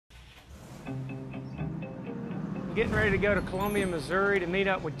I'm getting ready to go to Columbia, Missouri to meet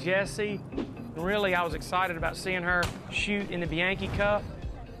up with Jessie. And really, I was excited about seeing her shoot in the Bianchi Cup.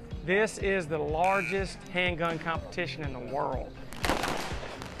 This is the largest handgun competition in the world.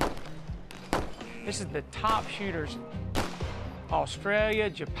 This is the top shooters. Australia,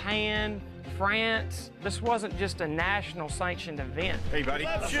 Japan, France. This wasn't just a national sanctioned event. Hey, buddy.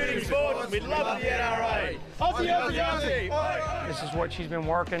 Love shooting sports. We love the NRA. Aussie, Aussie, Aussie. This is what she's been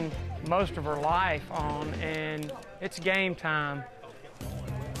working most of her life on, and it's game time.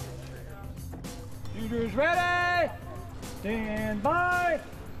 Shooters ready! Stand by!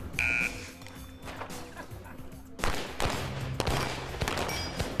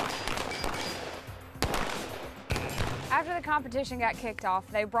 After the competition got kicked off,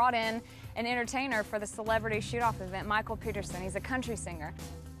 they brought in an entertainer for the celebrity shoot-off event, Michael Peterson. He's a country singer.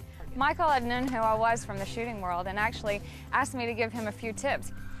 Michael had known who I was from the shooting world and actually asked me to give him a few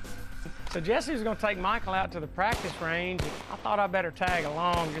tips. So Jessie was going to take Michael out to the practice range. I thought I better tag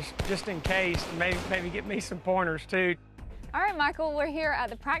along just in case, and maybe get me some pointers too. All right, Michael, we're here at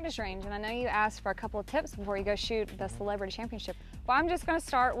the practice range, and I know you asked for a couple of tips before you go shoot the Celebrity Championship. Well, I'm just going to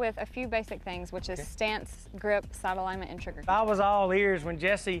start with a few basic things, which is stance, grip, sight alignment, and trigger. I was all ears when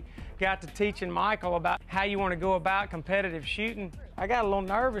Jessie got to teaching Michael about how you want to go about competitive shooting. I got a little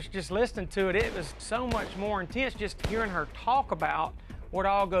nervous just listening to it. It was so much more intense just hearing her talk about what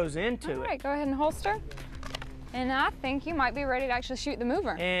all goes into it. All right, go ahead and holster. And I think you might be ready to actually shoot the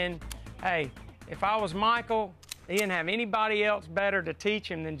mover. And hey, if I was Michael, he didn't have anybody else better to teach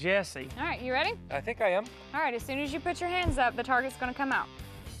him than Jessie. All right, you ready? I think I am. All right, as soon as you put your hands up, the target's gonna come out.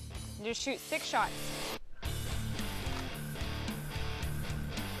 Just shoot 6 shots.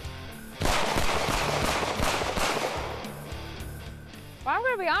 Well, I'm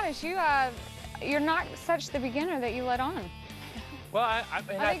gonna be honest, you're not such the beginner that you let on. Well, I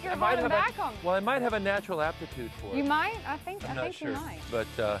think you're holding back on me. Well, I might have a natural aptitude for it. You might? I think sure. you might.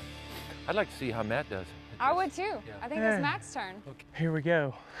 But I'd like to see how Matt does. I would too. Yeah. I think it's Matt's turn. Okay. Here we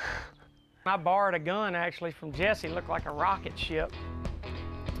go. I borrowed a gun actually from Jessie, looked like a rocket ship.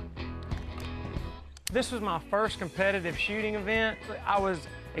 This was my first competitive shooting event. I was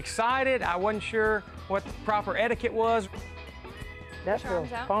excited. I wasn't sure what the proper etiquette was. That Push your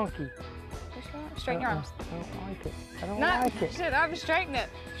feels arms out. funky. Straighten your arms. I don't like it. I don't No, like it. shit, I'm straightening it.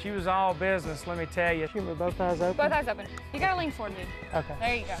 She was all business, let me tell you. Shoot with both eyes open. Both eyes open. You gotta lean forward, dude. Okay.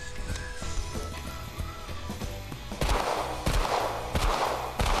 There you go.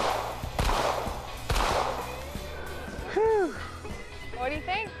 Whew. What do you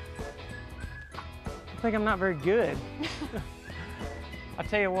think? I think I'm not very good. I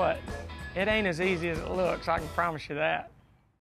tell you what, it ain't as easy as it looks, I can promise you that.